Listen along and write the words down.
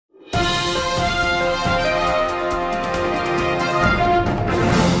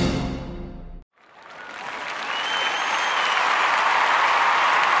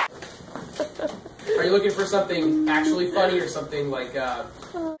for something actually funny or something like,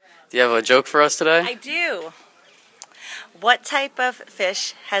 Do you have a joke for us today? I do. What type of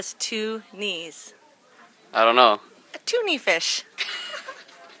fish has two knees? I don't know. A two-knee fish.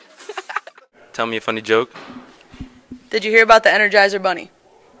 Tell me a funny joke. Did you hear about the Energizer Bunny?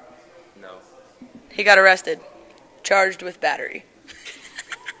 No. He got arrested. Charged with battery.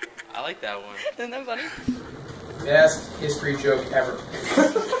 I like that one. Isn't that funny? best history joke ever.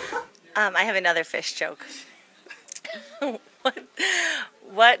 I have another fish joke.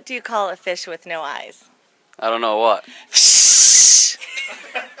 What do you call a fish with no eyes? I don't know what.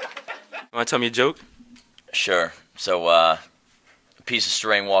 Want to tell me a joke? Sure. So, a piece of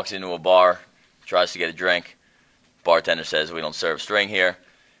string walks into a bar, tries to get a drink. Bartender says, "We don't serve string here."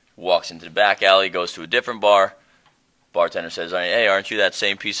 Walks into the back alley, goes to a different bar. Bartender says, "Hey, aren't you that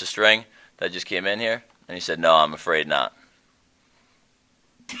same piece of string that just came in here?" And he said, "No, I'm afraid not."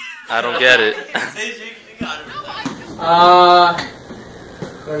 I don't get it. I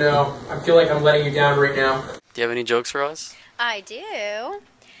don't know. I feel like I'm letting you down right now. Do you have any jokes for us? I do.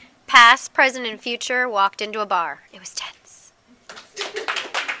 Past, present, and future walked into a bar. It was tense.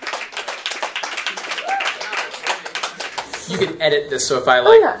 You can edit this, so if I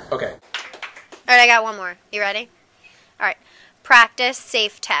like... Okay. All right, I got one more. You ready? All right. Practice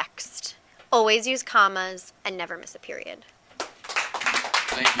safe text. Always use commas and never miss a period.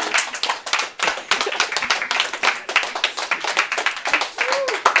 Thank you.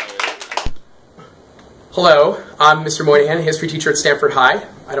 Hello, I'm Mr. Moynihan, history teacher at Stamford High.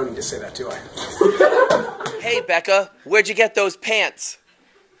 I don't need to say that, do I? Hey, Becca, where'd you get those pants?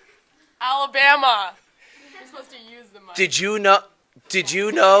 Alabama. You're supposed to use the money. Did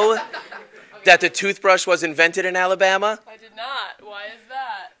you know that the toothbrush was invented in Alabama? I did not. Why is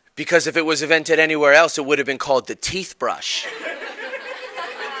that? Because if it was invented anywhere else, it would have been called the teeth brush.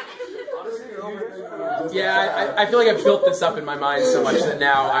 Yeah, I feel like I've built this up in my mind so much that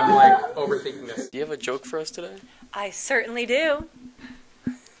now I'm like overthinking this. Do you have a joke for us today? I certainly do.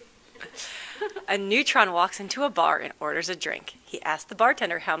 A neutron walks into a bar and orders a drink. He asks the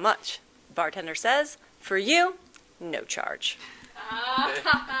bartender how much. The bartender says, "For you, no charge." Yeah,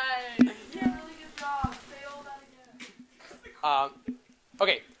 really good job. Say all that again.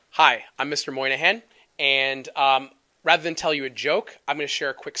 Okay, hi, I'm Mr. Moynihan, and rather than tell you a joke, I'm going to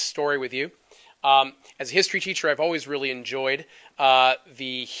share a quick story with you. As a history teacher, I've always really enjoyed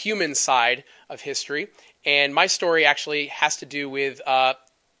the human side of history, and my story actually has to do with the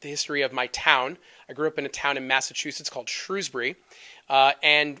history of my town. I grew up in a town in Massachusetts called Shrewsbury,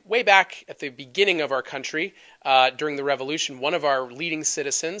 and way back at the beginning of our country, during the Revolution, one of our leading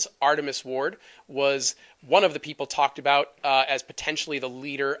citizens, Artemus Ward, was one of the people talked about as potentially the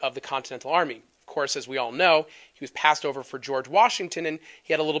leader of the Continental Army. Of course, as we all know, he was passed over for George Washington, and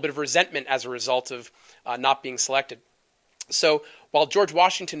he had a little bit of resentment as a result of not being selected. So while George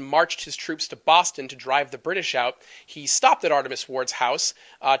Washington marched his troops to Boston to drive the British out, he stopped at Artemus Ward's house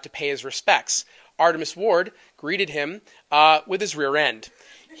to pay his respects. Artemus Ward greeted him with his rear end.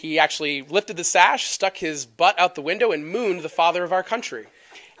 He actually lifted the sash, stuck his butt out the window, and mooned the father of our country.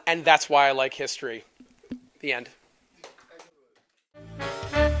 And that's why I like history. The end.